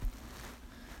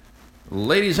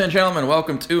Ladies and gentlemen,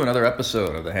 welcome to another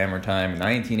episode of the Hammer Time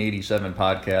 1987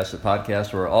 podcast, the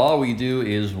podcast where all we do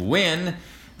is win.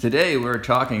 Today we're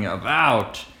talking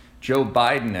about Joe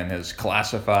Biden and his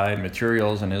classified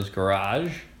materials in his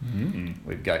garage.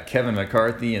 We've got Kevin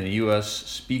McCarthy and the U.S.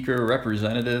 Speaker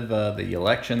Representative, the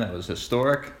election that was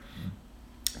historic,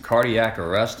 cardiac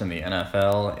arrest in the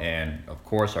NFL, and of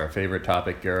course our favorite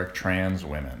topic, Garrick, trans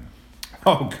women.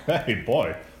 Okay,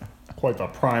 boy. Quite the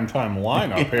primetime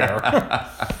lineup here.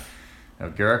 Now,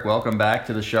 Garrick, welcome back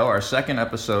to the show, our second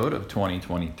episode of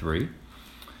 2023.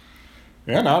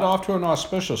 Yeah, not off to an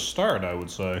auspicious start, I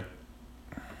would say.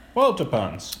 Well, it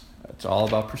depends. It's all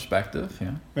about perspective,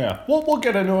 yeah. Yeah, we'll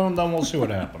get into it and then we'll see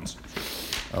what happens.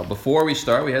 Before we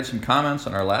start, we had some comments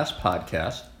on our last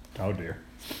podcast. Oh, dear.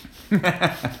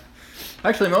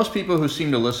 Actually, most people who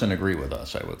seem to listen agree with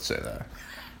us, I would say that.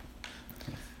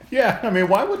 Yeah, I mean,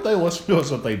 why would they listen to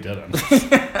us if they didn't?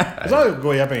 It's not like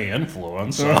we have any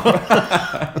influence. So.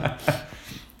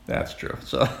 That's true.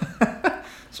 So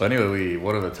anyway,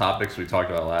 one of the topics we talked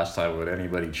about last time, would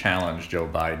anybody challenge Joe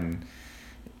Biden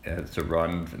to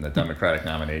run in the Democratic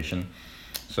nomination?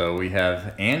 So we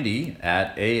have Andy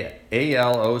at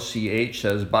ALOCH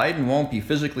says, Biden won't be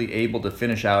physically able to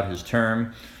finish out his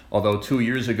term, although 2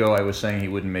 years ago I was saying he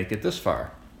wouldn't make it this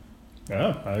far.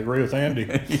 Yeah, I agree with Andy.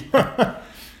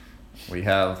 We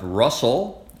have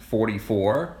Russell,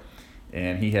 44,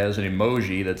 and he has an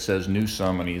emoji that says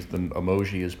Newsom, and the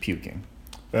emoji is puking.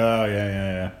 Oh,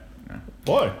 yeah.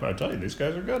 Boy, I tell you, these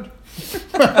guys are good.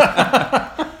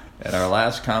 And our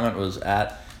last comment was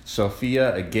at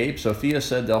Sophia Agape. Sophia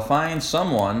said they'll find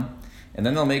someone, and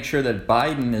then they'll make sure that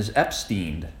Biden is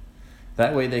Epsteined.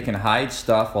 That way they can hide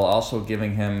stuff while also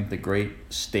giving him the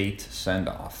great state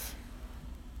send-off.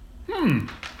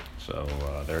 So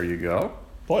there you go.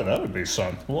 Boy, that would be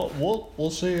something. We'll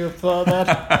see if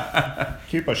that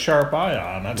keep a sharp eye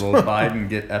on it. Will Biden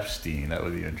get Epstein? That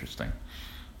would be interesting.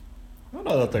 I don't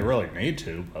know that they really need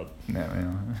to, but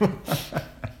Yeah.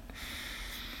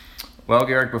 Well,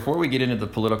 Garrick, before we get into the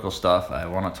political stuff, I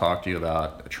want to talk to you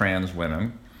about trans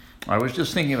women. I was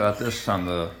just thinking about this on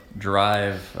the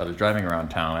drive. I was driving around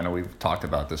town. I know we've talked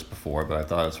about this before, but I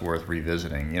thought it's worth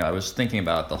revisiting. I was thinking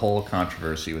about the whole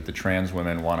controversy with the trans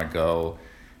women want to go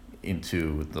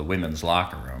into the women's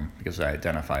locker room because they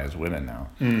identify as women now.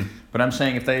 But I'm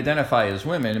saying if they identify as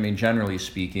women, I mean, generally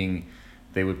speaking,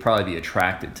 they would probably be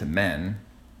attracted to men.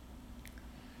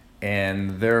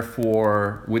 And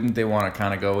therefore, wouldn't they want to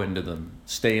kind of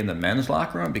stay in the men's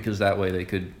locker room because that way they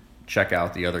could check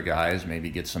out the other guys, maybe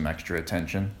get some extra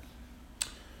attention?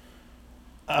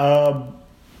 I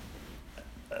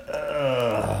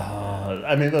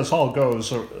mean, this all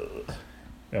goes...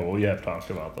 we have talked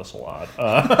about this a lot.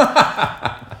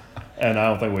 And I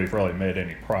don't think we've really made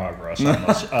any progress on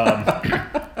this.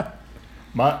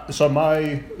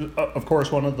 Of course,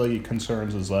 one of the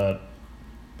concerns is that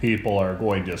people are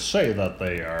going to say that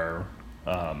they are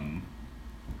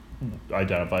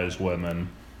identify as women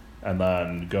and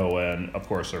then go in. Of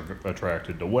course, they're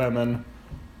attracted to women,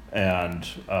 and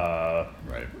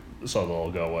Right. So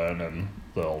they'll go in and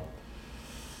they'll,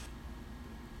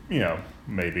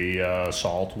 maybe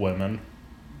assault women,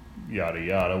 yada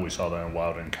yada. We saw that in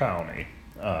Loudoun County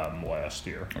last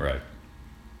year. Right.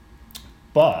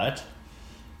 But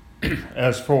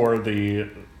as for the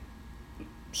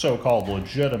so-called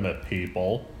legitimate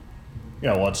people,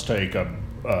 let's take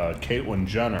Caitlyn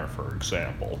Jenner, for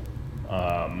example.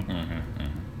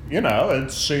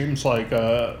 It seems like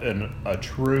a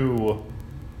true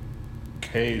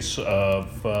case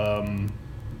of,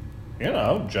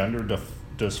 gender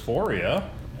dysphoria,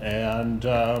 and,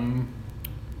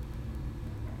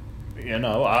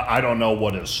 I don't know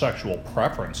what his sexual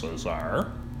preferences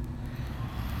are.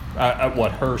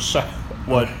 What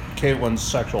Caitlyn's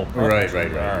sexual preferences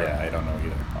Right. are. Yeah, I don't know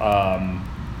either.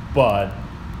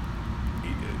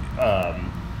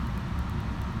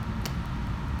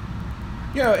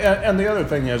 And the other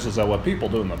thing is that what people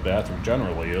do in the bathroom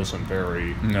generally isn't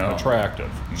very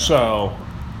attractive. No. So,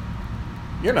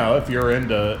 if you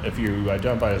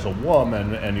identify as a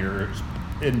woman and you're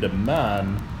into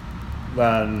men,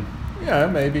 then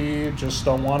maybe you just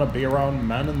don't want to be around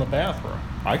men in the bathroom.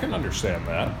 I can understand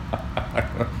that. I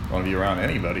don't want to be around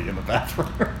anybody in the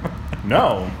bathroom.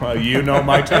 No, you know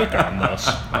my take on this.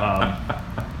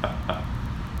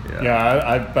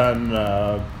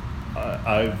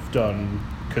 I've done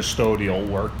custodial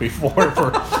work before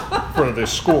for the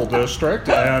school district,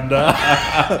 and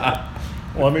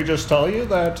let me just tell you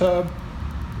that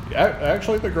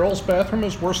actually the girls' bathroom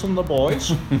is worse than the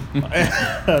boys,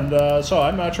 and so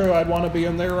I'm not sure I'd want to be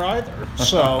in there either.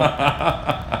 So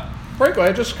frankly,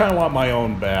 I just kind of want my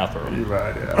own bathroom.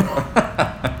 Right,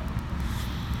 yeah.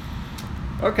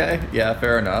 Okay, yeah,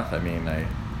 fair enough. I mean,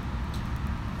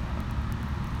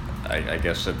 I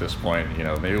guess at this point,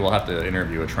 maybe we'll have to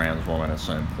interview a trans woman at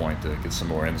some point to get some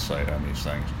more insight on these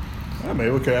things. Well,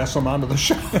 maybe we could ask them onto the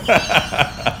show.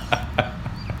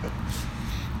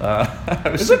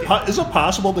 Is it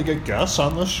possible to get guests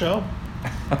on this show?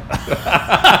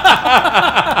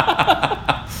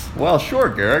 Well, sure,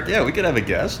 Garrick. Yeah, we could have a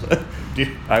guest.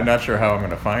 I'm not sure how I'm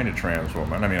going to find a trans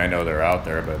woman. I mean, I know they're out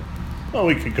there, but... Well,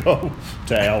 we could go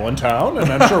to Allentown,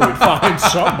 and I'm sure we'd find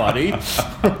somebody.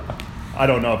 I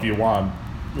don't know if you want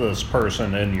this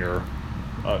person in your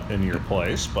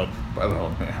place, but... Well,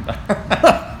 man.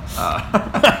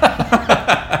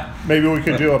 Maybe we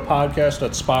could do a podcast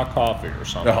at Spa Coffee or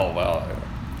something. Oh, well...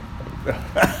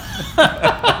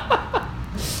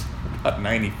 About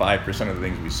 95% of the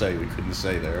things we say we couldn't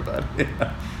say there, but...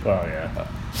 Well, yeah.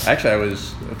 Actually, I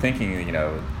was thinking,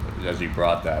 as you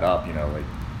brought that up,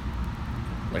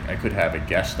 like I could have a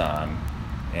guest on,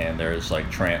 and there's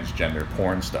like transgender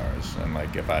porn stars, and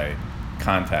like if I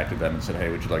contacted them and said, hey,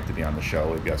 would you like to be on the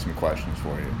show? We've got some questions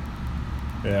for you.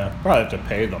 Yeah, probably have to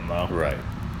pay them though. Right.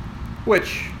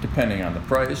 Which, depending on the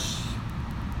price...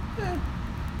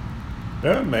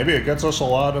 Yeah, maybe it gets us a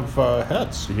lot of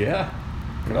hits. Yeah.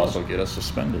 Could also get us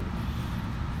suspended.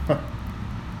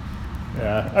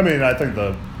 Yeah, I mean, I think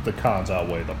the cons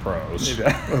outweigh the pros.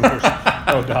 Yeah. There's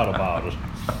no doubt about it.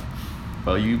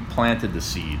 Well, you planted the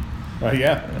seed.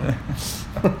 Yeah.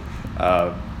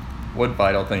 One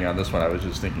vital thing on this one, I was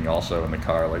just thinking also in the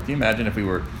car, like, do you imagine if we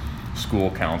were school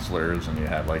counselors and you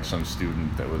had like some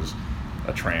student that was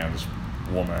a trans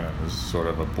woman and is sort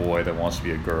of a boy that wants to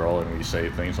be a girl, and we say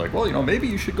things like, well, maybe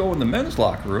you should go in the men's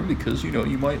locker room because,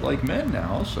 you might like men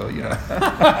now, so,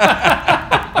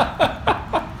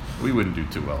 we wouldn't do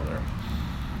too well there.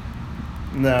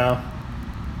 No.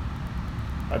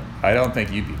 I don't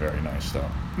think you'd be very nice, though.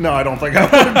 No, I don't think I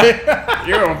would be.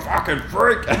 You're a fucking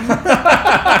freak.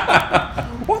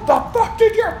 What the fuck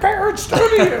did your parents do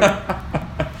to you?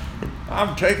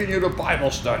 I'm taking you to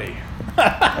Bible study.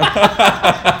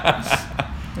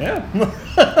 Yeah.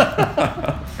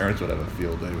 Parents would have a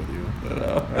field day with you.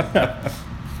 But,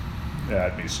 Yeah,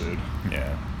 I'd be sued.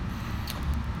 Yeah.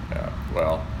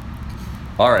 Well,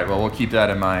 all right. Well, we'll keep that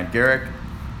in mind. Garrick,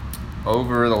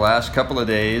 over the last couple of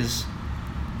days,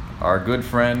 our good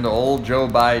friend, old Joe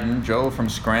Biden, Joe from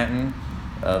Scranton,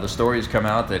 the story's come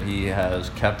out that he has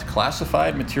kept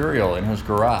classified material in his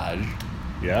garage.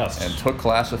 Yes. And took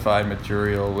classified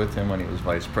material with him when he was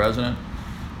vice president.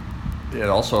 And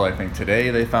also, I think today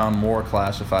they found more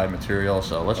classified material.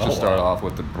 So let's just start off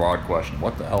with the broad question.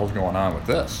 What the hell's going on with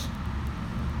this?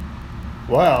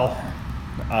 Well,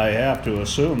 I have to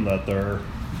assume that they're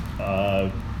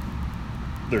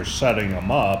setting him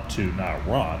up to not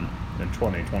run in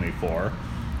 2024.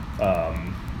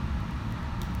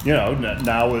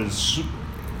 Now is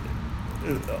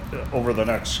over the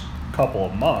next couple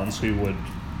of months, he would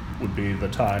be the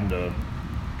time to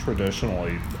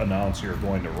traditionally announce you're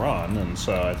going to run, and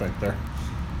so I think they're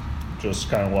just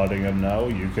kind of letting him know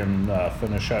you can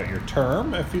finish out your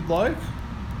term if you'd like,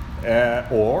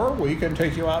 or we can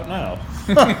take you out now.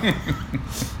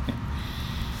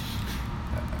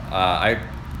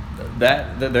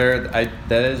 That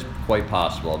is quite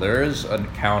possible. There is a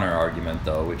counter argument,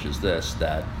 though, which is this: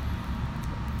 that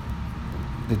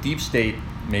the deep state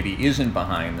maybe isn't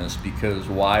behind this, because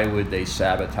why would they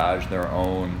sabotage their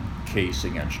own case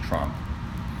against Trump?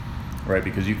 Right?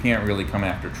 Because you can't really come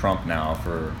after Trump now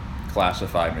for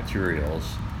classified materials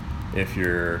if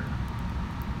you're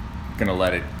going to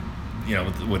let it,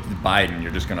 with Biden,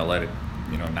 you're just going to let it,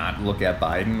 not look at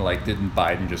Biden. Like, didn't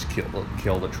Biden just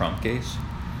kill the Trump case?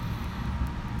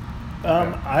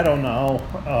 I don't know,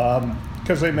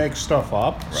 because they make stuff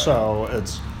up, right. So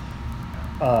it's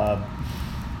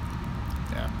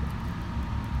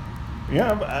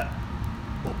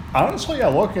honestly, I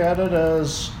look at it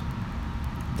as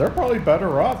they're probably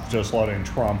better off just letting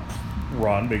Trump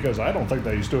run, because I don't think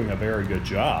that he's doing a very good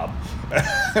job.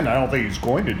 And I don't think he's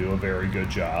going to do a very good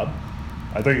job.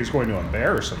 I think he's going to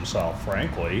embarrass himself,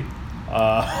 frankly.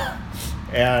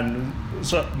 And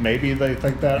so maybe they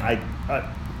think that.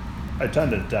 I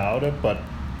tend to doubt it, but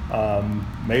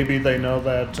maybe they know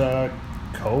that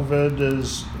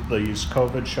these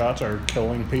COVID shots are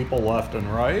killing people left and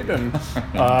right, and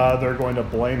they're going to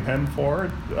blame him for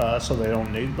it, so they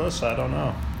don't need this. I don't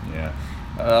know. Yeah.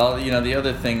 Well, the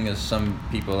other thing is, some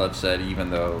people have said, even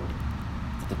though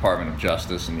the Department of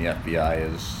Justice and the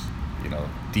FBI is,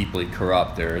 deeply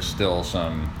corrupt, there is still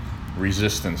some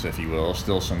resistance, if you will,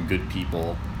 still some good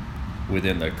people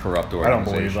within the corrupt I don't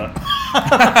organization. believe that.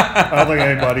 I don't think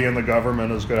anybody in the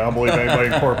government is good. I don't believe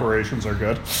anybody in corporations are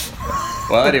good.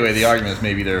 Well, anyway, the argument is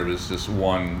maybe there was this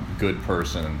one good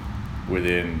person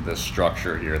within the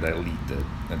structure here that leaked it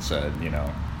and said,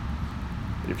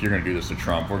 if you're going to do this to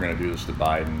Trump, we're going to do this to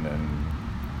Biden, and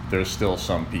there's still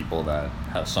some people that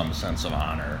have some sense of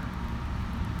honor.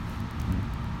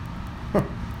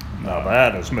 Now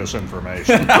that is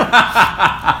misinformation.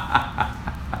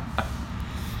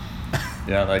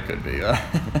 Yeah, that could be.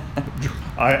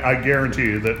 I guarantee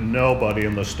you that nobody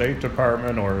in the State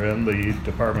Department or in the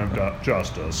Department of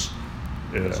Justice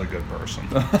is a good person.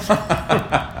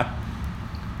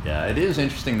 Yeah, it is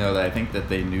interesting, though, that I think that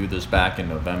they knew this back in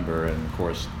November and, of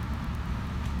course,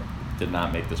 did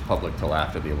not make this public till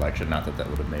after the election. Not that that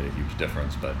would have made a huge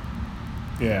difference, but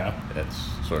yeah, it's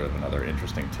sort of another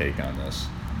interesting take on this.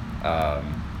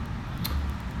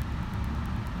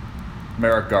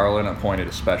 Merrick Garland appointed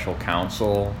a special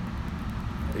counsel.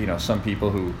 Some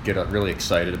people who get really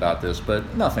excited about this,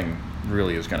 but nothing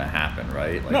really is going to happen,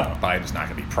 right? Like, no. Biden's not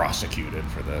going to be prosecuted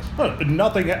for this.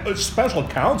 Nothing. Special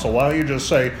counsel. Why don't you just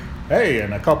say, hey,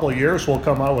 in a couple of years we'll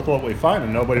come out with what we find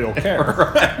and nobody will care?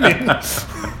 Right. I mean,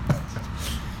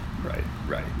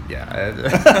 right,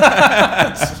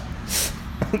 yeah.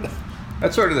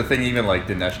 That's sort of the thing. Even like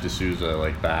Dinesh D'Souza,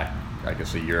 like back, I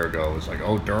guess a year ago, was like,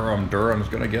 oh, Durham's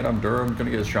going to get him. Durham's going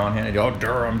to get Sean Hannity. Oh,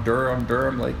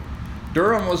 Durham. Like,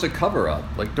 Durham was a cover-up.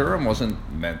 Like, Durham wasn't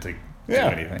meant to do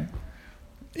anything.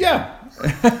 Yeah.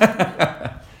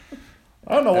 I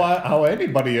don't know how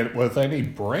anybody with any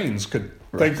brains could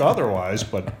think otherwise,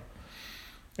 but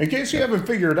in case you haven't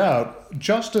figured out,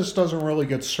 justice doesn't really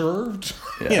get served.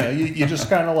 Yeah. You just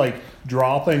kind of like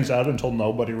draw things out until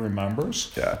nobody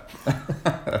remembers. Yeah.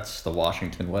 That's the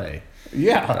Washington way.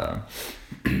 Yeah.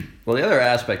 Well, the other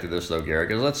aspect of this, though,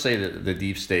 Garrett, is let's say that the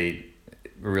deep state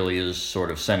really is sort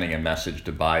of sending a message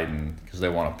to Biden because they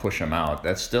want to push him out.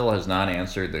 That still has not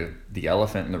answered the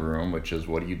elephant in the room, which is,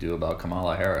 what do you do about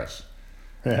Kamala Harris?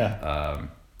 Yeah.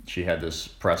 She had this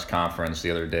press conference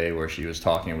the other day where she was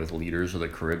talking with leaders of the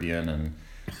Caribbean, and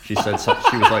she said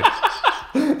she was like,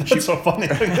 That's a funny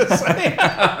thing to say.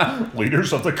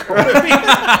 Leaders of the Caribbean.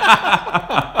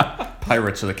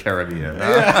 Pirates of the Caribbean.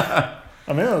 Yeah.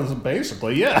 I mean, it was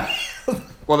basically, yeah.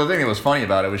 Well, the thing that was funny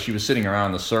about it was she was sitting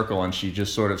around the circle and she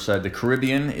just sort of said, the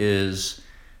Caribbean is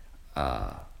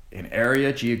an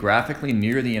area geographically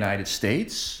near the United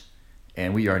States,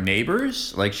 and we are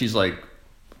neighbors. Like, she's like,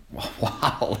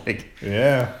 wow. Like,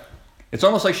 Yeah. it's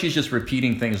almost like she's just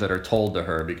repeating things that are told to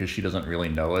her because she doesn't really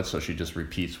know it, so she just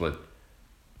repeats what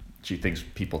she thinks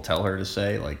people tell her to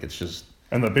say. Like, it's just...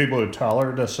 And the people who tell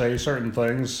her to say certain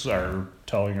things are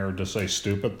telling her to say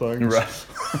stupid things.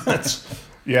 Right.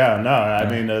 Yeah, no, I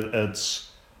mean, it's...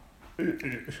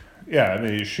 Yeah, I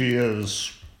mean, she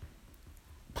has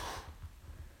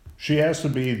to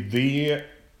be the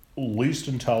least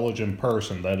intelligent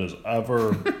person that has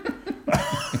ever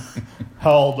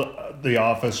held the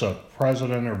office of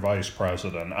president or vice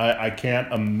president. I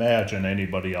can't imagine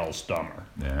anybody else dumber.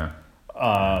 Yeah.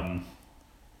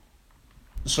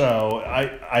 So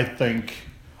I think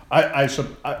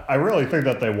I really think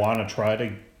that they want to try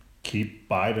to keep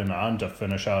Biden on to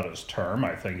finish out his term.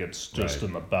 I think it's just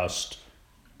in the best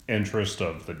interest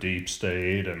of the deep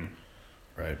state and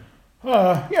Right.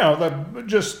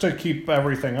 just to keep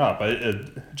everything up.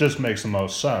 It just makes the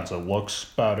most sense. It looks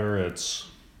better. It's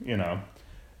so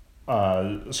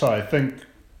I think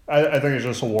it's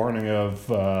just a warning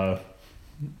of.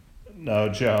 No,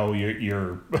 Joe,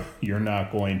 you're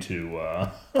not going to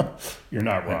you're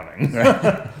not running.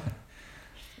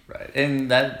 Right. And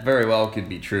that very well could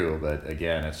be true, but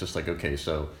again, it's just like, okay,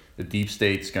 so the deep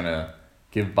state's gonna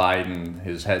give Biden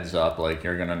his heads up, like,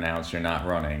 you're gonna announce you're not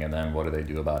running, and then what do they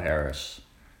do about Harris?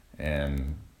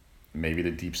 And maybe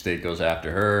the deep state goes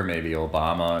after her, maybe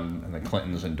Obama and the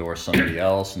Clintons endorse somebody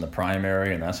else in the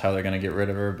primary, and that's how they're gonna get rid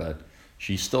of her, but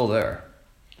she's still there.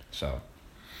 So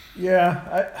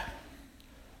Yeah,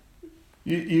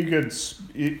 you could.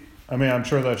 I mean, I'm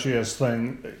sure that she has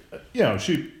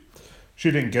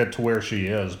she didn't get to where she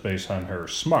is based on her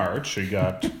smarts. She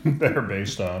got there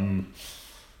based on,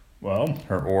 well,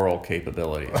 her oral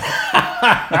capabilities.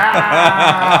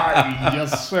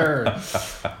 yes, sir.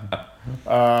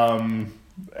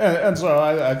 And so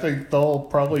I think they'll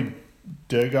probably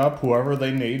dig up whoever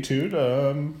they need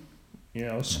to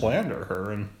slander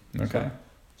her and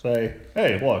say,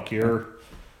 hey, look, you're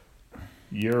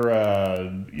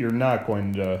not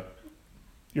going to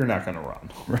run.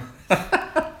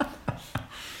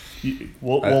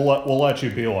 We'll let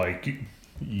you be like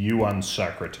UN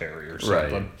secretary or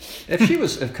something. Right.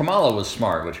 If Kamala was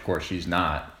smart, which of course she's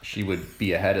not, she would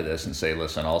be ahead of this and say,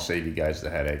 listen, I'll save you guys the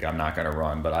headache. I'm not going to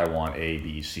run, but I want A,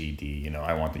 B, C, D.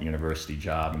 I want the university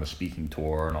job and the speaking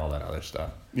tour and all that other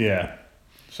stuff. Yeah.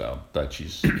 So, but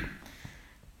she's,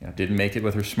 didn't make it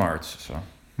with her smarts, so.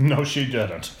 No, she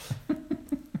didn't.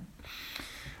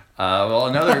 Well,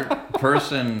 another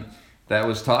person that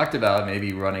was talked about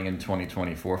maybe running in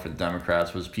 2024 for the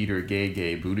Democrats was Peter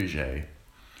Gay Buttigieg.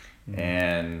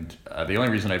 And the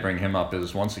only reason I bring him up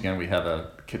is, once again, we have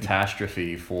a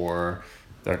catastrophe for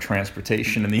our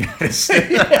transportation in the United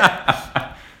States.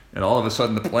 And all of a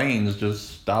sudden the planes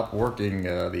just stop working.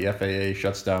 The FAA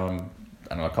shuts down,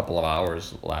 a couple of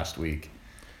hours last week.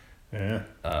 Yeah.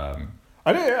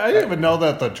 I didn't even know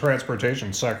that the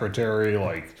transportation secretary,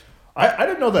 I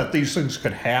didn't know that these things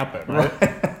could happen. Right?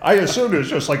 I assumed it was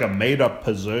just like a made-up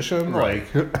position. Right.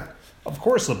 Of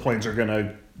course the planes are going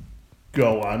to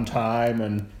go on time,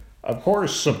 and of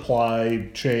course supply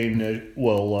chain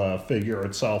will figure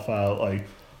itself out.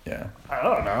 Yeah. I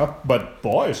don't know. But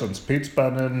boy, since Pete's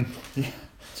been in...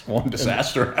 It's one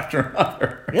disaster after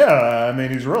another. Yeah, I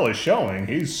mean, he's really showing.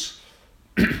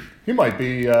 He might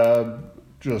be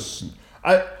just...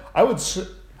 I would say,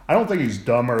 I don't think he's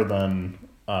dumber than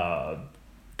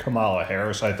Kamala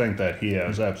Harris. I think that he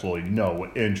has absolutely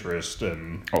no interest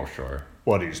in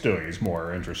what he's doing. He's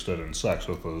more interested in sex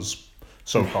with his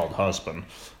so-called husband.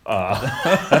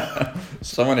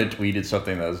 Someone had tweeted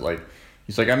something that was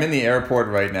he's like, I'm in the airport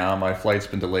right now. My flight's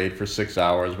been delayed for 6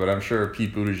 hours, but I'm sure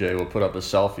Pete Buttigieg will put up a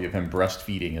selfie of him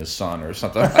breastfeeding his son or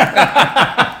something like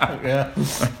that. Yeah.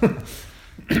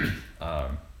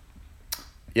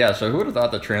 Yeah, so who would have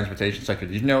thought the transportation sector?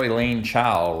 Did you know Elaine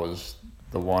Chao was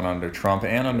the one under Trump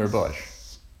and under Bush?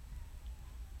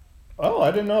 Oh,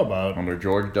 I didn't know about it. Under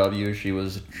George W., she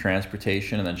was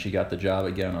transportation, and then she got the job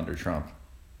again under Trump.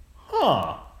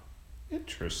 Huh.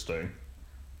 Interesting.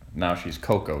 Now she's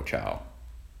Coco Chow,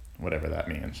 whatever that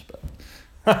means. But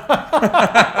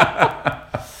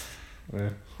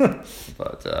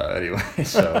anyway,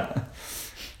 so...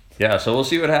 Yeah, so we'll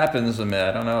see what happens. I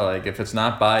don't know, if it's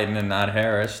not Biden and not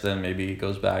Harris, then maybe it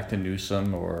goes back to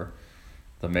Newsom or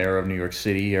the mayor of New York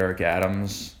City, Eric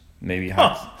Adams, maybe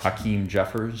Hakeem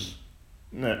Jeffers.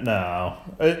 No.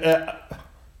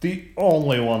 The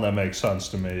only one that makes sense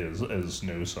to me is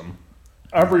Newsom.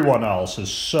 Everyone else is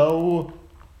so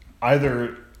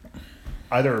either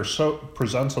so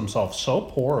presents himself so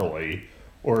poorly,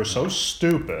 or so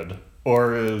stupid,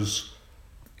 or is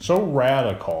so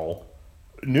radical.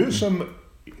 Newsom,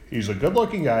 he's a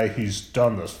good-looking guy. He's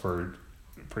done this for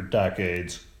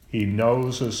decades. He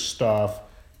knows his stuff.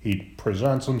 He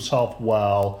presents himself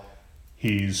well.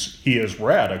 He is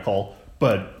radical,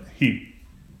 but he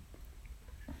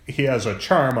has a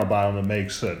charm about him that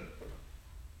makes it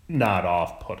not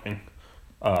off-putting.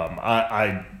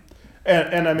 I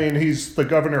mean, he's the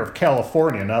governor of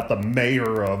California, not the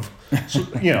mayor of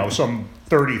some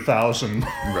 30,000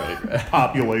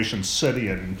 population city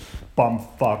in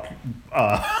bumfuck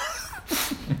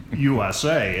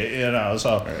USA.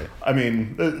 So right. I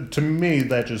mean, to me,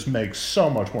 that just makes so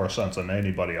much more sense than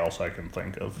anybody else I can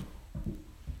think of.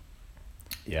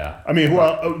 Yeah. I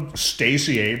mean,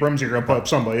 Stacey Abrams, you're going to put up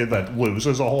somebody that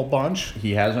loses a whole bunch?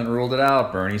 He hasn't ruled it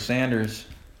out. Bernie Sanders.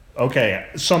 Okay,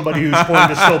 somebody who's going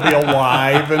to still be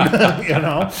alive, and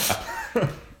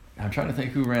I'm trying to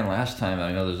think who ran last time.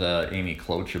 I know there's Amy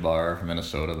Klobuchar from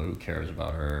Minnesota, but who cares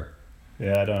about her?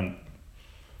 Yeah,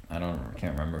 I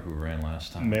can't remember who ran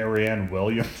last time. Marianne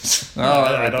Williams.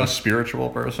 Oh, the spiritual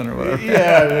person or whatever.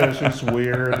 Yeah, she's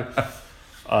weird.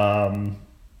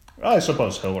 I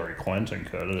suppose Hillary Clinton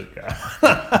could. Yeah.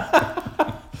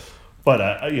 But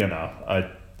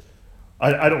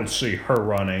I don't see her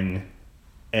running,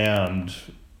 and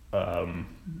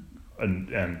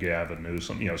Gavin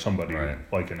Newsom, somebody right.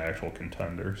 like an actual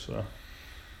contender. So.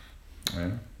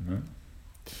 Yeah.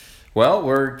 Well,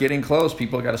 we're getting close.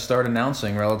 People got to start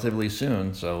announcing relatively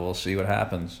soon, so we'll see what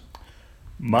happens.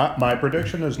 My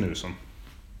prediction is Newsom.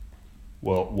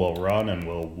 We'll run and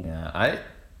we'll. Yeah,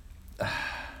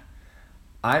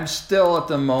 I'm still at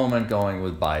the moment going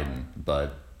with Biden,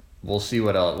 but we'll see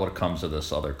what comes of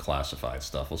this other classified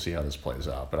stuff. We'll see how this plays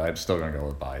out, but I'm still going to go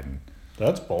with Biden.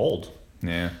 That's bold.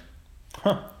 Yeah.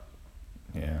 Huh.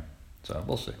 Yeah. So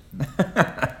we'll see.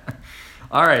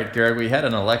 All right, Greg, we had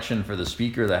an election for the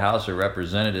Speaker of the House of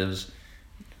Representatives.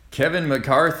 Kevin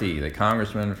McCarthy, the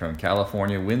congressman from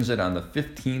California, wins it on the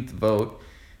 15th vote.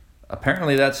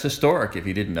 Apparently that's historic. If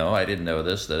you didn't know, I didn't know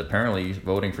this, that apparently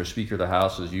voting for Speaker of the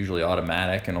House is usually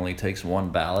automatic and only takes one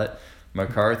ballot.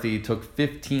 McCarthy took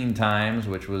 15 times,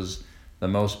 which was the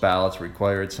most ballots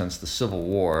required since the Civil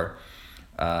War.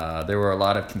 There were a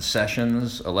lot of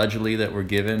concessions, allegedly, that were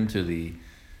given to the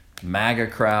MAGA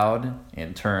crowd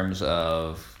in terms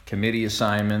of committee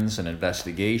assignments and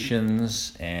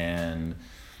investigations, and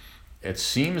it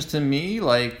seems to me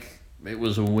like it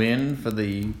was a win for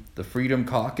the Freedom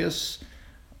Caucus.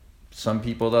 Some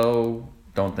people, though,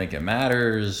 don't think it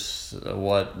matters.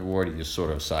 Where do you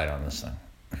sort of side on this thing?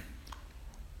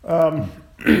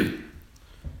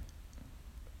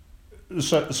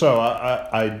 So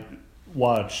I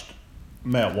watched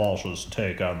Matt Walsh's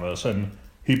take on this, and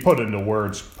he put into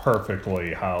words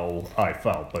perfectly how I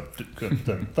felt, but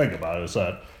didn't think about it. Is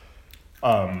that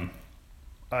I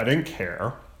didn't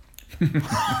care.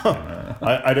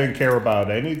 I didn't care about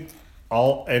any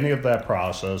of that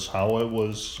process, how it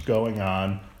was going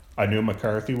on. I knew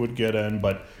McCarthy would get in,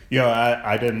 but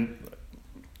I didn't.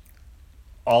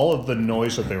 All of the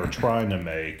noise that they were trying to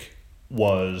make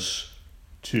was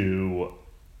to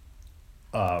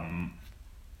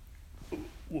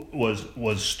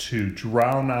was to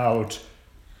drown out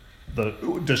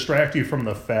distract you from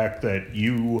the fact that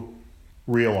you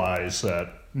realize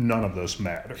that none of this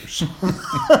matters.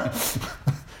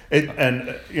 He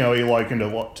likened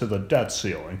it to the debt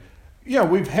ceiling. Yeah,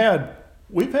 we've had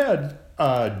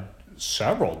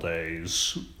several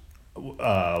days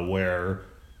where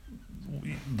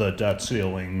the debt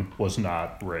ceiling was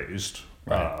not raised,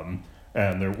 right.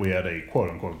 And we had a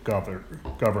quote-unquote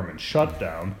government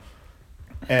shutdown,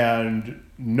 and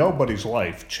nobody's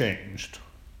life changed.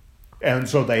 And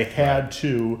so they had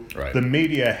to, right. The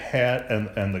media had,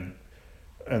 and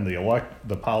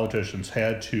the politicians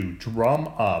had to drum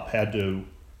up, had to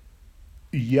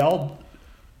yell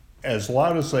as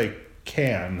loud as they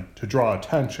can to draw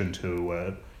attention to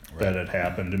it, right. That it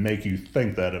happened, to make you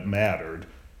think that it mattered,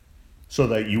 so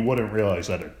that you wouldn't realize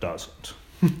that it doesn't.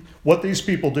 What these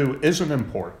people do isn't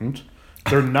important.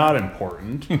 They're not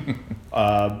important.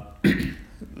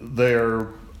 They're,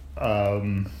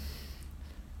 I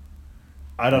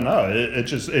don't know.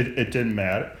 It didn't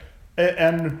matter.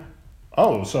 And,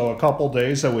 so a couple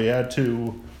days that we had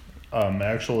to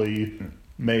actually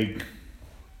make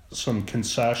some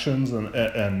concessions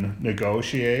and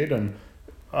negotiate, and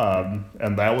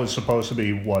that was supposed to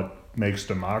be what makes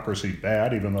democracy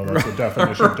bad, even though that's the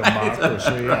definition of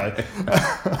democracy.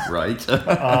 Right.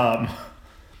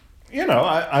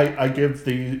 I give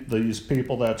these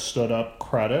people that stood up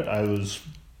credit. I was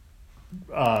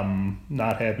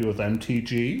not happy with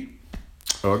MTG.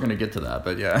 Oh, we're going to get to that,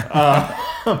 but yeah.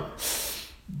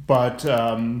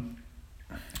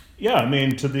 I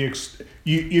mean, to the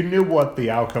you knew what the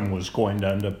outcome was going to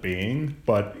end up being,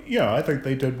 but I think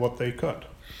they did what they could.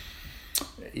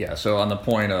 Yeah, so on the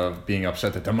point of being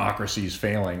upset that democracy is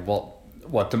failing, well,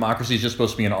 democracy is just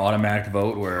supposed to be an automatic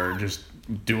vote where just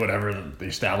do whatever the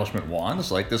establishment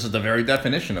wants? Like, this is the very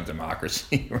definition of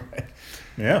democracy, right?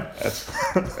 Yeah.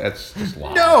 That's just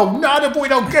wild. No, not if we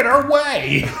don't get our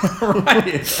way.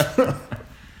 Right.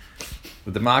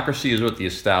 The democracy is what the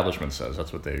establishment says.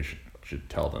 That's what they should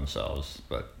tell themselves.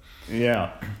 But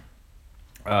yeah.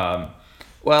 So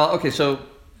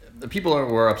the people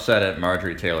were upset at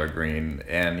Marjorie Taylor Greene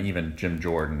and even Jim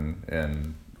Jordan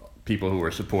and people who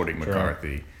were supporting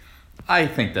McCarthy. Sure. I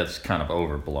think that's kind of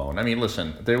overblown. I mean,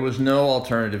 listen, there was no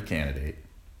alternative candidate.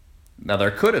 Now, there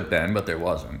could have been, but there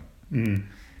wasn't. Mm.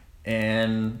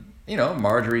 And,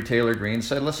 Marjorie Taylor Greene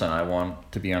said, listen, I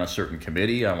want to be on a certain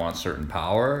committee. I want certain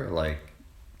power. Like,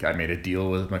 I made a deal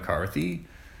with McCarthy.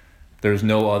 There's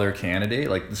no other candidate.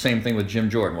 Like, the same thing with Jim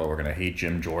Jordan. Well, we're going to hate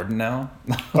Jim Jordan now?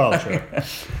 Oh, sure.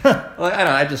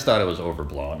 I just thought it was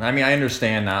overblown. I mean, I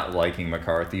understand not liking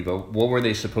McCarthy, but what were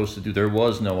they supposed to do? There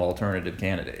was no alternative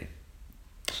candidate.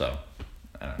 So,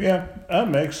 I don't know. Yeah, that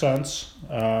makes sense.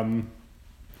 But,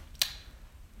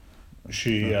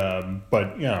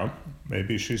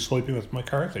 maybe she's sleeping with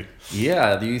McCarthy.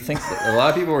 Yeah, do you think... a lot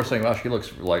of people were saying, wow, she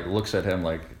looks at him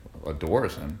like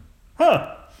adores him.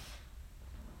 Huh.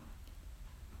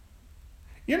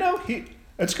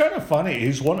 It's kind of funny. He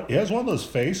has one of those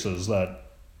faces that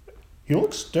he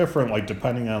looks different, like,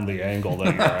 depending on the angle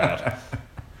that you're at.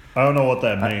 I don't know what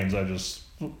that means.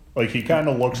 He kind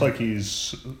of looks like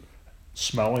he's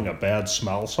smelling a bad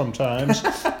smell sometimes.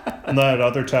 And then at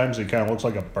other times, he kind of looks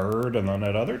like a bird. And then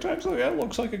at other times, it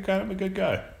looks like a kind of a good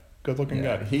guy. Good-looking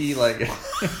guy. He'd be like,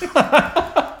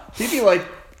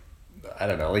 I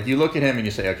don't know, like, you look at him and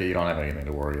you say, okay, you don't have anything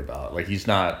to worry about. Like, he's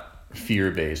not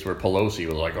fear-based, where Pelosi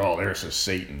was like, oh, there's a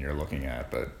Satan you're looking at.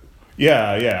 But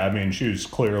yeah, I mean, she was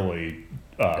clearly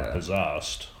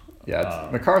possessed. Yeah,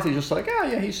 McCarthy's just like,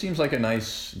 he seems like a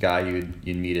nice guy you'd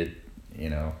meet at,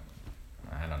 I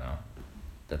don't know,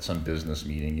 at some business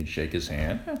meeting, you'd shake his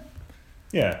hand.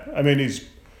 Yeah, I mean,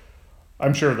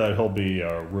 I'm sure that he'll be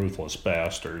a ruthless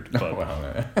bastard,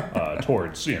 but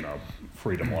towards,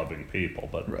 freedom-loving people.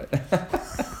 But Right.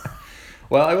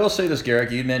 Well, I will say this,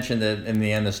 Garrick. You mentioned that in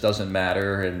the end this doesn't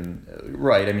matter, and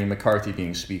right. I mean, McCarthy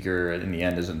being speaker in the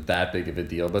end isn't that big of a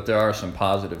deal, but there are some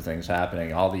positive things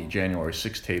happening. All the January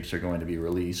 6th tapes are going to be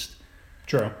released.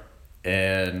 True.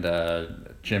 And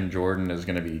Jim Jordan is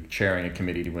going to be chairing a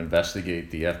committee to investigate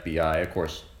the FBI. Of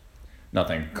course,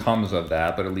 nothing comes of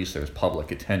that, but at least there's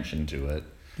public attention to it.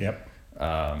 Yep.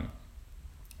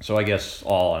 So I guess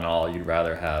all in all, you'd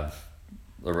rather have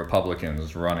the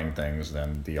Republicans running things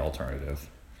than the alternative.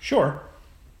 Sure.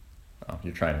 Well,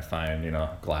 you're trying to find,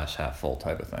 glass half full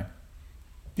type of thing.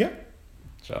 Yeah.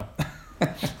 So. All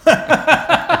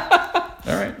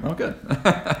right. Well, good.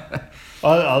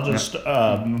 I'll just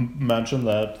mention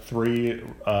that 3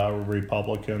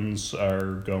 Republicans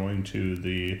are going to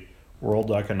the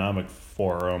World Economic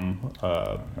Forum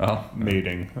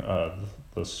meeting.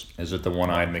 This is it the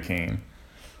one-eyed McCain?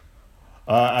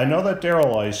 I know that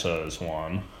Darrell Issa is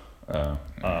one.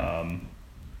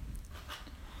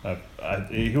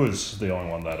 He was the only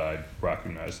one that I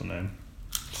recognized the name.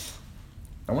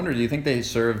 I wonder, do you think they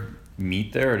serve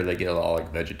meat there, or do they get all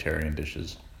like vegetarian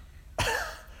dishes?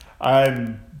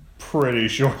 I'm pretty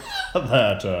sure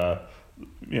that the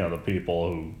people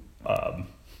who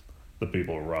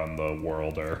run the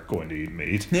world are going to eat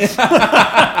meat.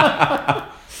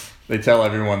 They tell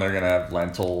everyone they're going to have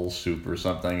lentil soup or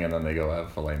something, and then they go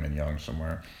have filet mignon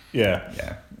somewhere. Yeah.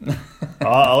 Yeah.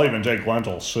 I'll even take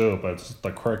lentil soup. It's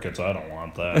the crickets. I don't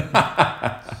want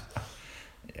that.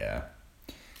 Yeah.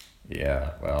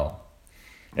 Yeah, well.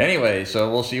 Anyway, so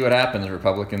we'll see what happens.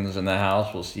 Republicans in the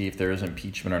House. We'll see if there is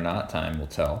impeachment or not. Time will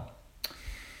tell.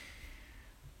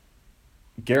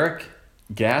 Garrick,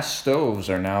 gas stoves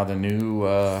are now the new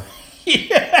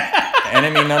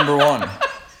enemy number one.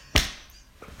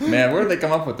 Man, where did they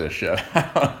come up with this shit? I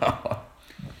don't know.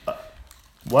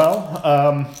 Well,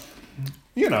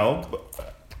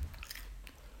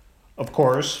 of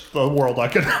course, the World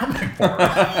Economic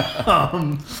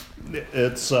Forum.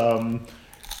 It's, 2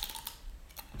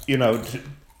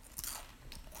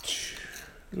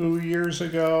 years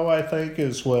ago, I think,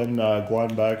 is when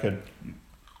Glenn Beck had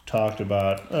talked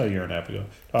about, a year and a half ago,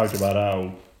 talked about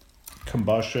how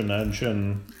combustion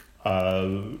engine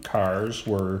cars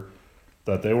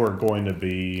that they weren't going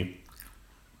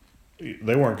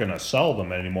to sell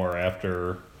them anymore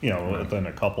after, within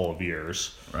a couple of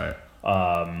years. Right.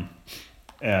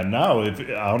 And now, I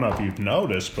don't know if you've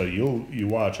noticed, but you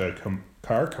watch a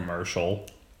car commercial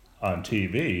on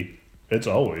TV, it's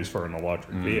always for an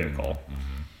electric vehicle.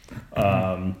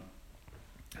 Mm-hmm.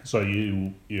 So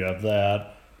you have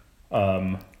that.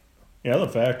 The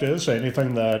fact is,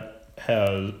 anything that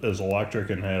is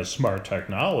electric and has smart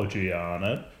technology on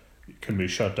it can be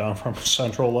shut down from a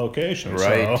central location.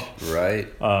 Right, so, right.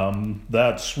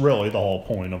 That's really the whole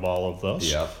point of all of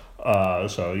this. Yep.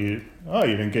 So you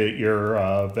didn't get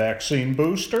your vaccine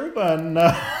booster, then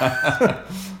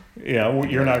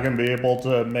you're not going to be able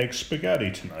to make spaghetti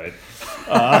tonight.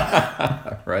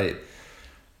 Right.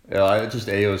 Yeah,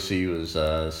 AOC was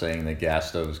saying that gas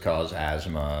stoves cause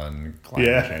asthma and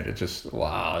climate change. It's just,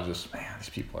 wow, man, these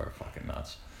people are fucking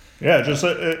nuts. Yeah, just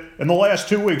in the last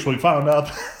 2 weeks, we found out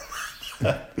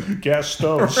that gas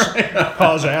stoves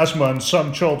cause asthma in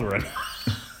some children.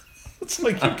 It's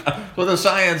like well, the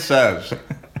science says.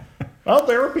 Well,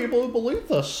 there are people who believe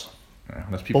this. Yeah,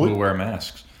 there's people who wear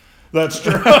masks. That's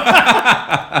true.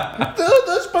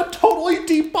 That's been totally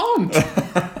debunked.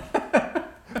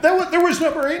 There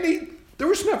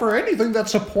was never anything that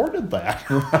supported that.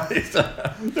 Right.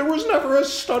 There was never a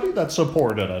study that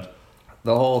supported it.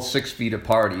 The whole 6 feet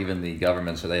apart, even the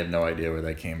government said they have no idea where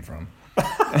they came from.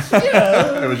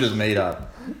 Yeah. It was just made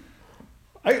up.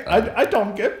 I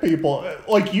don't get people.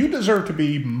 Like, you deserve to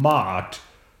be mocked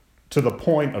to the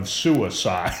point of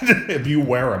suicide if you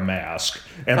wear a mask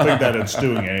and think that it's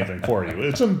doing anything for you.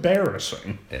 It's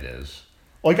embarrassing. It is.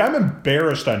 Like, I'm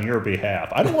embarrassed on your behalf.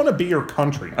 I don't want to be your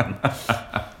countryman.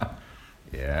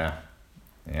 Yeah.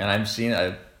 And I'm seeing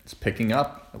it's picking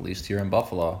up, at least here in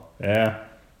Buffalo. Yeah.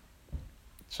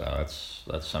 So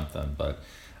that's something. But,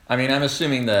 I mean, I'm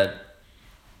assuming that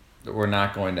we're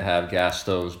not going to have gas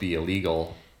stoves be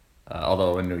illegal.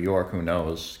 Although in New York, who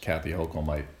knows? Kathy Hochul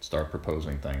might start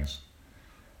proposing things.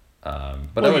 But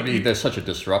there's such a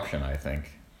disruption, I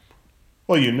think.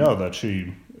 Well, you know that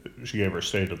she gave her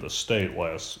State of the State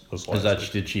this last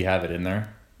week. Did she have it in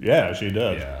there? Yeah, she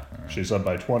did. Yeah. Right. She said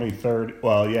by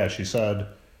 2030, she said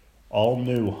all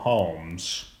new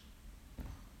homes,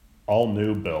 all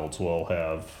new builds will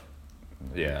have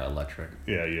Yeah, electric.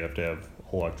 Yeah, you have to have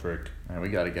electric. Man, we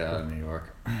got to get out of New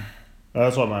York.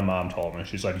 That's what my mom told me.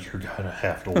 She's like, "You're gonna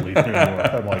have to leave New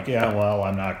York." I'm like, "Yeah, well,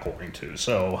 I'm not going to.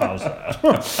 So how's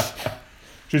that?"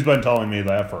 She's been telling me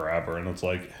that forever, and it's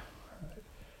like,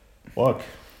 look,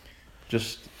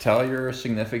 Just tell your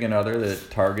significant other that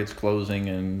Target's closing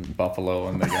in Buffalo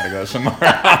and they got to go somewhere.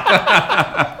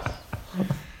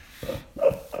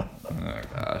 Oh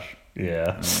gosh.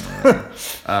 yeah,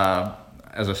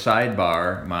 As a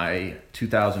sidebar, my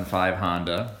 2005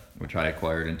 Honda, which I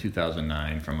acquired in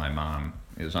 2009 from my mom,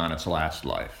 is on its last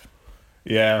life.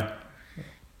 yeah.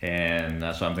 And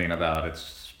that's what I'm thinking about.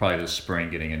 It's probably this spring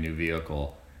getting a new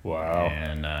vehicle. Wow.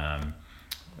 And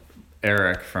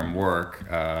Eric from work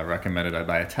recommended I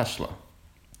buy a Tesla.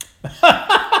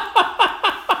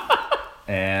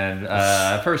 And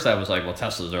at first I was like, well,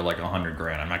 Teslas are like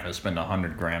 $100,000. I'm not going to spend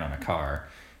 $100,000 on a car.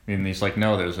 And he's like,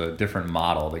 no, there's a different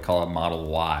model. They call it Model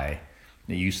Y.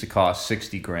 It used to cost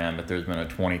 $60,000, but there's been a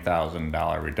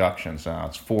 $20,000 reduction, so now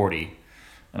it's $40,000.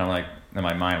 And I'm like, in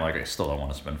my mind, like, I still don't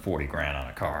want to spend $40,000 on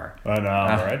a car. I know,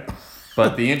 right?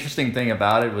 But the interesting thing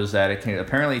about it was that it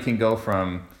can go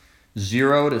from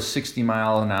 0 to 60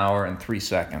 miles an hour in 3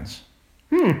 seconds.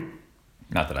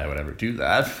 Not that I would ever do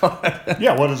that. But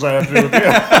Yeah, what does that have to do with you?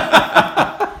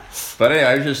 But anyway,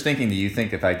 I was just thinking, do you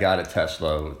think if I got a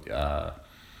Tesla,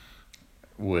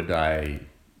 would I,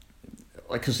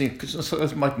 like,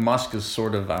 because like Musk is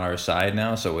sort of on our side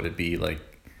now, so would it be like,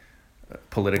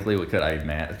 politically, could I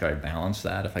balance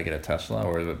that if I get a Tesla,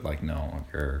 or is it like, no,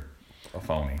 you're a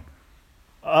phony?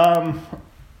 I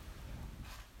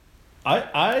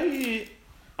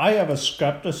have a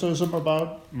skepticism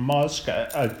about Musk.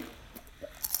 I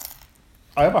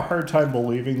have a hard time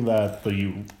believing that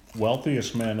the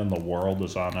wealthiest man in the world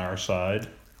is on our side.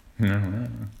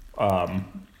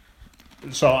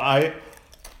 So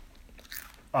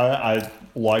I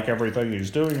like everything he's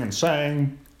doing and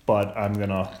saying, but I'm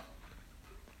not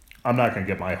gonna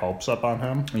get my hopes up on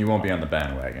him. You won't be on the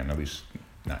bandwagon, at least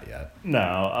not yet.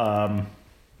 No.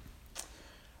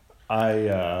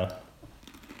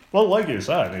 Well, like you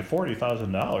said, I mean,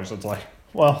 $40,000. It's like,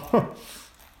 well, I don't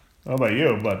know about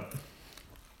you, but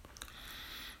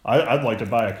I'd like to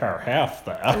buy a car half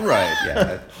that. Right,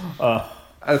 yeah.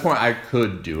 At the point I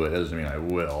could do it, doesn't mean I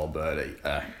will, but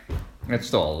it's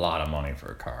still a lot of money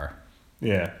for a car.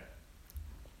 Yeah.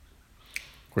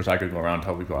 Of course, I could go around and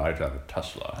tell people I drive a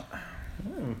Tesla.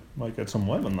 Might get some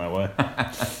women that way.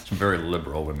 Some very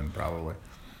liberal women, probably.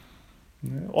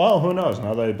 Yeah. Well, who knows?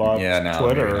 Now they bought now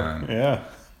Twitter. maybe not. Yeah.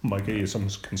 Might get you some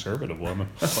conservative women.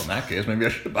 Well, in that case, maybe I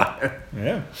should buy it.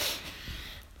 Yeah.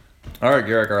 All right,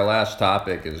 Garrick, our last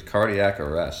topic is cardiac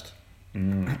arrest.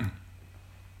 We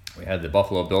had the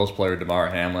Buffalo Bills player Damar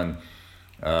Hamlin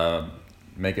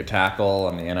make a tackle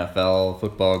on the NFL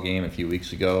football game a few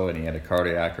weeks ago, and he had a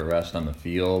cardiac arrest on the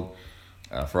field.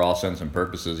 For all intents and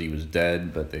purposes, he was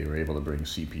dead, but they were able to bring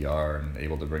CPR and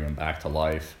able to bring him back to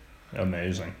life.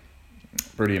 Amazing.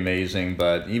 Pretty amazing,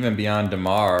 but even beyond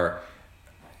Damar,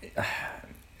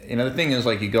 the thing is,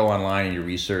 like, you go online and you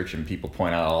research and people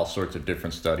point out all sorts of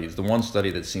different studies. The one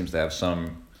study that seems to have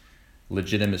some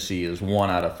legitimacy is 1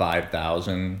 out of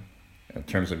 5,000 in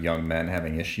terms of young men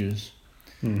having issues,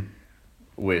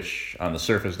 which on the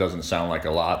surface doesn't sound like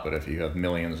a lot, but if you have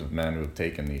millions of men who have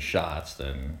taken these shots,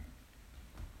 then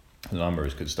the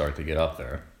numbers could start to get up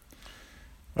there.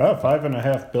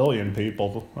 5.5 billion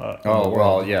people. In the world.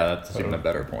 Well, yeah, that's even a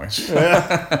better point.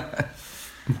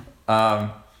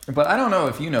 But I don't know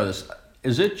if you know this.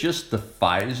 Is it just the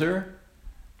Pfizer,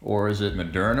 or is it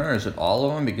Moderna, or is it all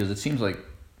of them? Because it seems like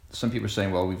some people are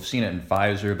saying, well, we've seen it in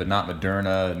Pfizer, but not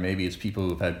Moderna, and maybe it's people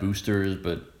who've had boosters,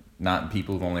 but not in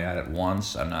people who've only had it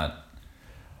once. I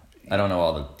don't know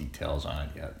all the details on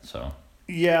it yet, so.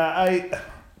 Yeah,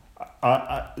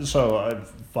 so I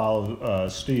follow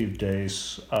Steve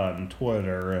Dace on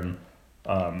Twitter, and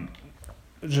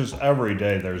just every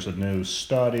day there's a new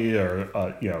study,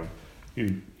 or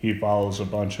he follows a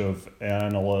bunch of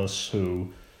analysts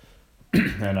and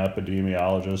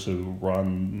epidemiologists who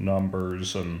run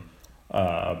numbers, and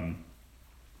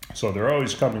so they're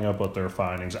always coming up with their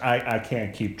findings. I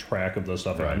can't keep track of this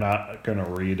stuff. Right. I'm not going to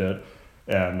read it,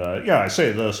 and I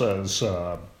say this as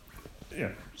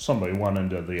somebody went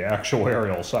into the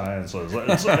actuarial sciences.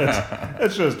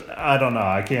 It's just, I don't know.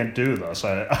 I can't do this.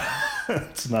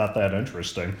 It's not that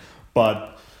interesting,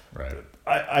 but. Right.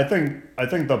 I think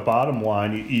the bottom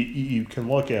line, you can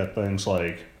look at things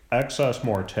like excess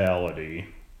mortality,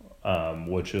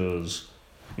 which is,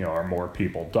 are more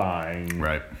people dying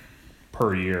Right.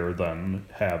 per year than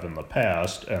have in the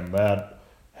past, and that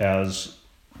has,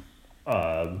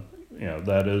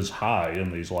 that is high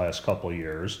in these last couple of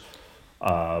years.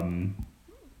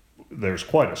 There's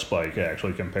quite a spike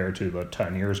actually compared to the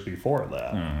 10 years before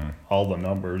that. Mm-hmm. All the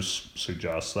numbers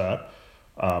suggest that.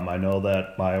 I know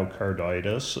that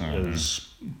myocarditis Mm-hmm. is,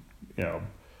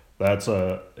 that's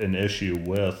an issue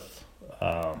with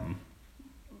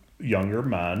younger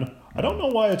men. I don't know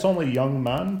why it's only young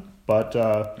men, but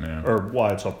or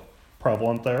why it's so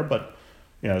prevalent there, but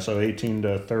so 18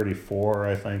 to 34,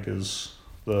 I think, is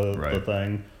the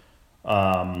thing.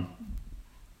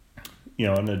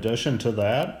 In addition to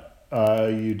that,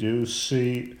 you do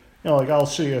see, like I'll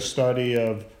see a study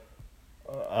of,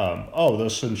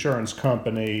 this insurance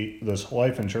company, this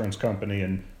life insurance company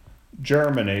in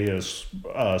Germany is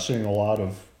seeing a lot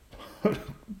of,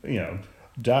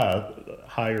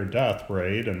 higher death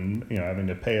rate and, having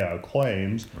to pay out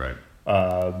claims. Right.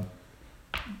 I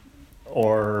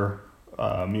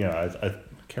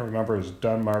can't remember, it was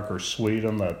Denmark or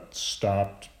Sweden that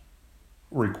stopped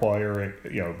requiring,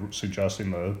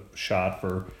 suggesting the shot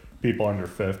for people under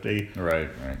 50. Right.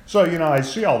 So, I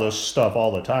see all this stuff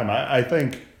all the time. I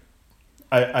think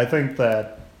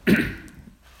that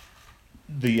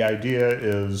the idea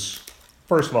is,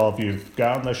 first of all, if you've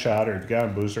gotten the shot or you've gotten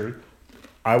a booster,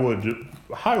 I would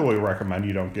highly recommend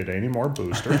you don't get any more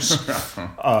boosters.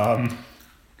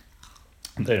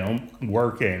 They don't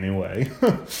work anyway.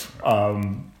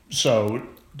 So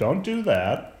don't do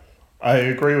that. I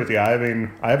agree with you. I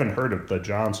haven't heard of the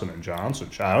Johnson & Johnson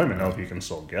shot. I don't even know if you can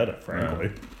still get it,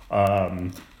 frankly.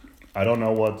 I don't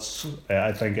know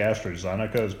I think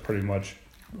AstraZeneca is pretty much,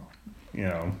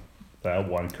 that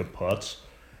one kaputs.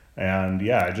 And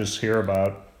yeah, I just hear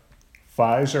about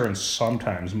Pfizer and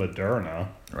sometimes Moderna.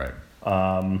 Right.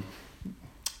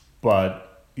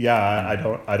 But yeah,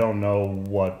 I don't know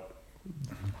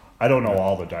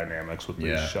all the dynamics with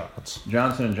these shots.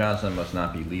 Johnson & Johnson must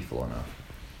not be lethal enough.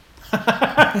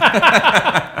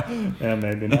 Yeah,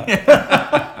 maybe not.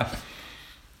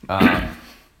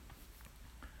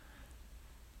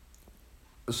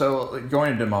 So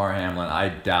going to Damar Hamlin, I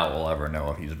doubt we'll ever know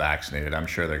if he's vaccinated. I'm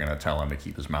sure they're going to tell him to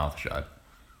keep his mouth shut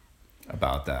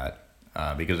about that.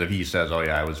 Because if he says, oh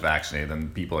yeah, I was vaccinated, then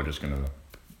people are just going to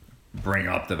bring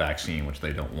up the vaccine, which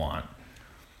they don't want.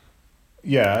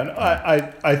 Yeah, and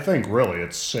I think really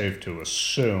it's safe to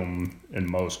assume in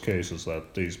most cases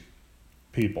that these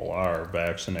people are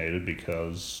vaccinated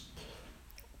because,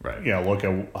 look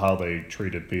at how they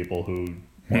treated people who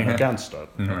went against it.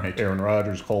 Right. Aaron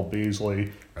Rodgers, Cole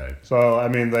Beasley. Right. So,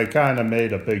 they kind of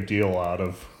made a big deal out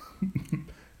of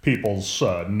people's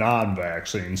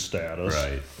non-vaccine status.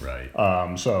 Right.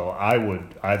 So I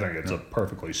think it's a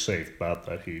perfectly safe bet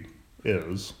that he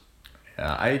is.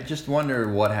 Yeah, I just wonder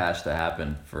what has to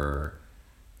happen for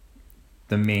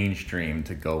the mainstream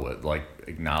to go with,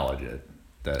 acknowledge it,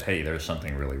 that, hey, there's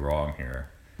something really wrong here.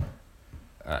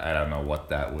 I don't know what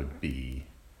that would be.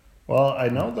 Well, I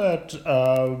know that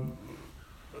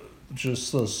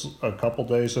just a couple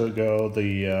days ago, I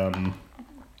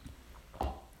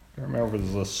can't remember if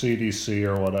it was the CDC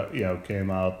or what,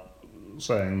 came out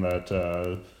saying that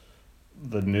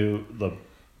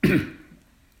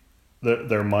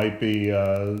there might be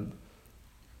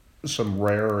some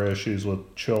rare issues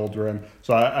with children.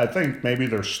 So I think maybe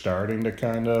they're starting to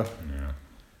kind of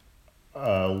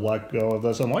let go of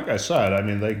this. And like I said,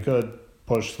 they could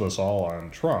push this all on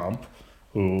Trump,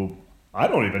 who I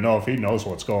don't even know if he knows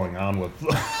what's going on with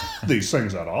these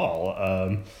things at all.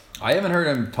 I haven't heard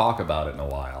him talk about it in a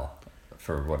while,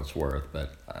 for what it's worth.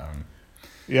 But I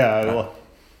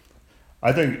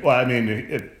think. Well,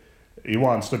 if he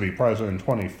wants to be president in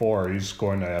 2024, he's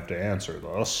going to have to answer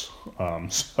this.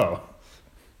 So,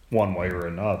 one way or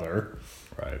another.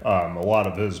 Right. A lot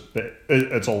of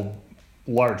it's a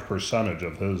large percentage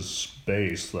of his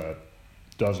base that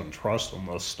doesn't trust him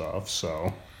with stuff.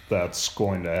 So there's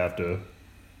going to have to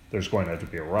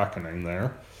be a reckoning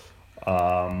there.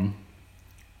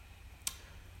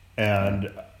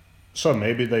 And so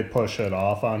maybe they push it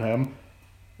off on him.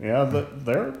 Yeah,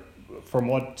 they're, from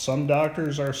what some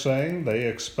doctors are saying, they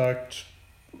expect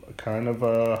kind of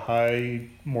a high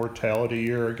mortality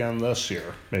year again this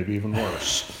year, maybe even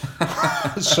worse.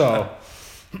 So,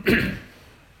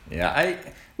 yeah,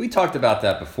 we talked about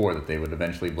that before, that they would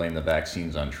eventually blame the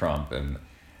vaccines on Trump, and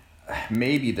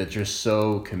maybe that they're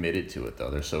so committed to it, though.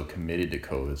 They're so committed to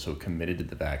COVID, so committed to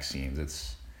the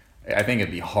vaccines. I think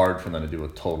it'd be hard for them to do a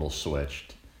total switch.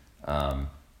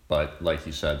 But like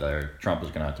you said, Trump is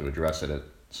going to have to address it at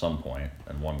some point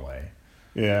in one way.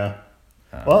 Yeah.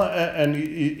 Well, and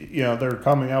they're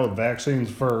coming out with vaccines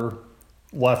for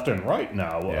left and right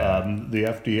now. Yeah. The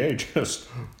FDA just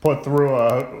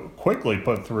quickly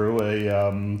put through a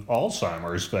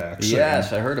Alzheimer's vaccine.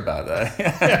 Yes, I heard about that.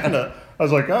 And I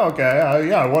was like, oh, okay,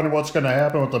 I wonder what's going to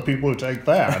happen with the people who take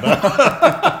that.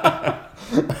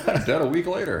 Dead a week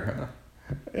later.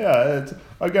 Yeah, it's,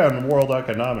 again, World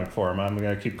Economic Forum. I'm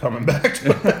going to keep coming back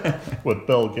to it with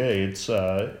Bill Gates.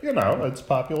 It's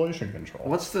population control.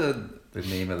 What's the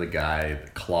name of the guy?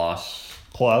 Klaus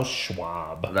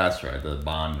Schwab. That's right, the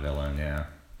Bond villain, yeah.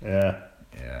 Yeah.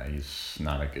 Yeah, he's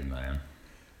not a good man.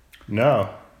 No,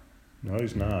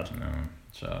 he's not. No.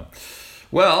 So,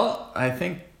 well, I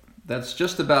think that's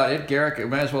just about it, Garrick. We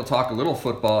might as well talk a little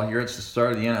football here. It's the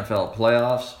start of the NFL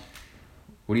playoffs.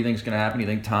 What do you think is going to happen? Do you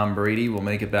think Tom Brady will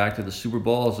make it back to the Super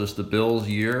Bowl? Is this the Bills'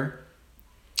 year?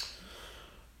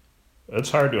 It's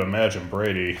hard to imagine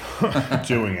Brady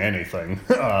doing anything.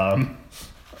 The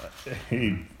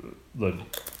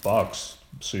Bucs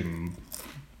seem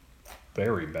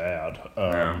very bad.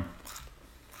 Yeah.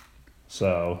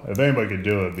 So if anybody could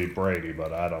do it, it'd be Brady,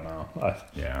 but I don't know.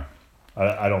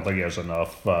 I don't think he has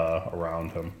enough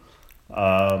around him.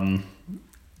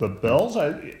 The Bills,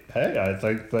 I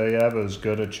think they have as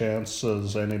good a chance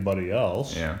as anybody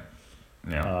else. Yeah.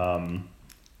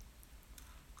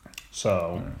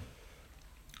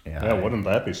 Yeah, wouldn't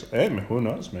that be? Hey, who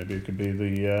knows? Maybe it could be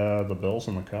the Bills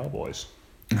and the Cowboys.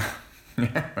 Yeah.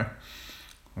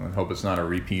 I hope it's not a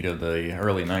repeat of the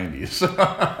early 90s.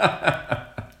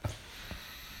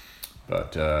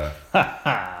 But,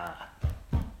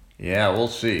 yeah, we'll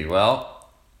see. Well,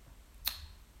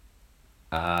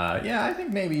 I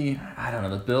think maybe, I don't know,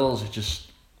 the Bills you just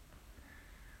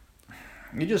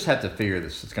have to figure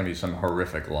this. It's going to be some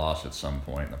horrific loss at some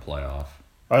point in the playoff.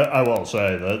 I will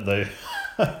say that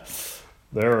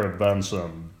there have been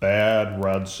some bad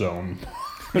red zone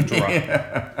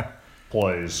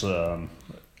plays.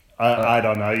 I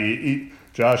don't know.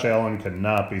 Josh Allen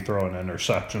cannot be throwing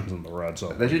interceptions in the red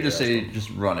zone. They should just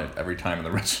run it every time in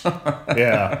the red zone.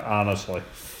 Yeah, honestly.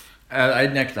 I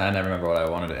never remember what I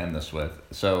wanted to end this with.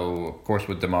 So, of course,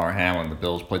 with Damar Hamlin, the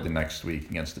Bills played the next week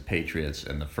against the Patriots,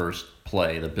 and the first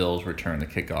play, the Bills returned the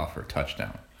kickoff for a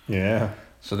touchdown. Yeah.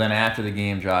 So then after the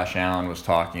game, Josh Allen was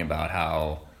talking about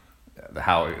how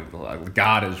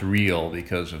God is real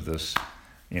because of this,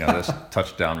 this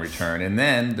touchdown return. And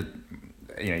then,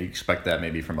 you expect that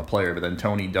maybe from a player, but then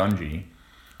Tony Dungy,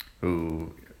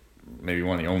 who maybe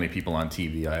one of the only people on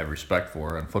TV I have respect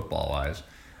for and football-wise,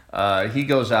 he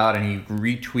goes out and he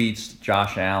retweets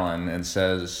Josh Allen and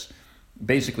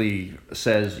basically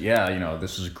says, yeah,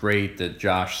 this is great that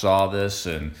Josh saw this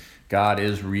and God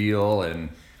is real. And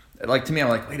like, to me, I'm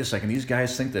like, wait a second, these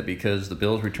guys think that because the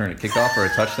Bills returned a kickoff or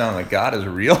a touchdown, like God is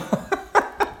real?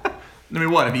 I mean,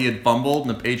 what, if he had fumbled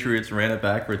and the Patriots ran it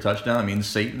back for a touchdown? I mean,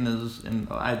 Satan is,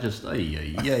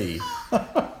 yay.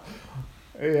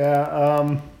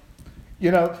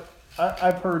 Yeah,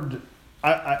 I've heard,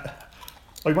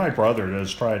 like my brother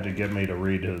has tried to get me to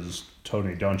read his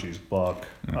Tony Dungy's book,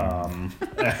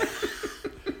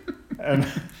 and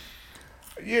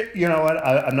you know what,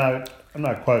 I'm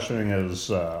not questioning his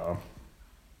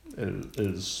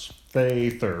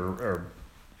faith or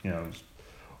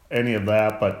any of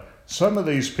that, but some of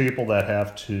these people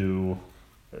that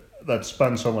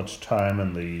spend so much time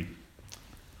in the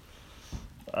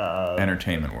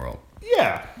entertainment world.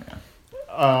 Yeah.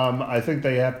 I think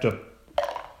they have to.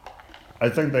 I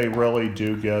think they really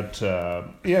do get.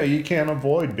 You can't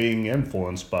avoid being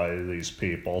influenced by these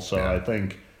people. So yeah. I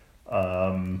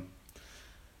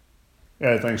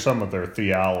think some of their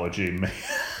theology,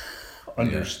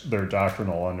 their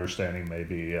doctrinal understanding may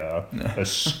be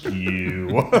askew.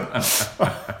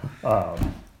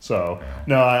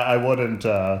 No, I wouldn't.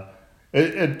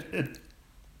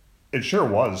 It sure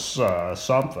was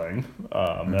something,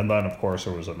 and then of course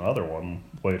there was another one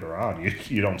later on.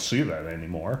 You don't see that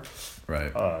anymore,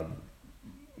 right?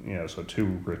 So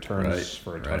 2 returns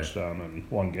for a touchdown in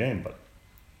one game, but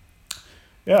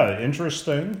yeah,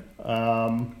 interesting.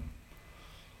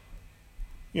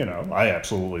 I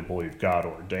absolutely believe God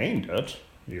ordained it.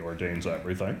 He ordains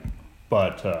everything,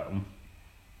 but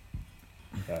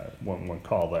one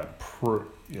call that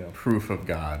proof of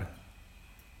God.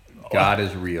 God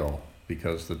is real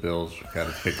because the Bills got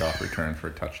a kickoff return for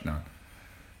a touchdown.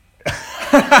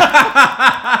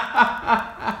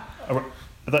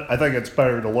 I think it's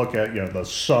better to look at the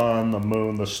sun, the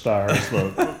moon, the stars,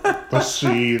 the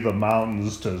sea, the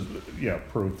mountains to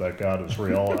prove that God is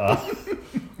real.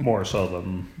 More so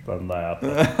than that.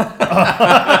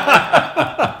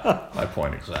 My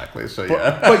point exactly. So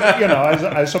but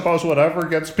I suppose whatever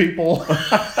gets people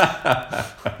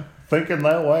thinking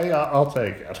that way, I'll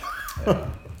take it. Yeah.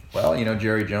 Well,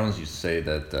 Jerry Jones used to say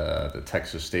that the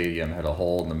Texas Stadium had a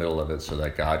hole in the middle of it so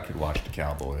that God could watch the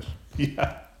Cowboys.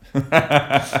 Yeah.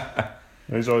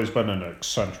 He's always been an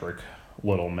eccentric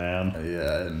little man.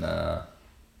 Yeah, and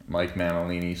Mike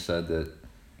Manolini said that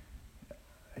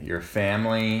your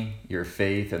family, your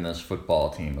faith, and this football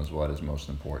team is what is most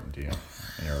important to you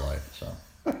in your life. So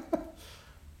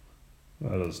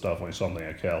that is definitely something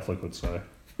a Catholic would say.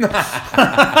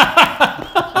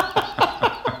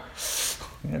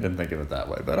 I didn't think of it that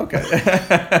way, but okay.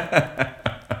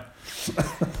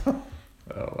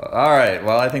 All right.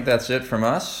 Well, I think that's it from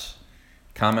us.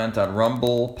 Comment on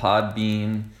Rumble,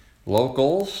 Podbean,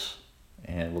 Locals,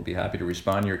 and we'll be happy to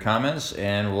respond to your comments,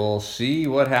 and we'll see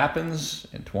what happens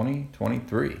in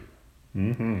 2023.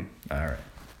 Mm-hmm. All right.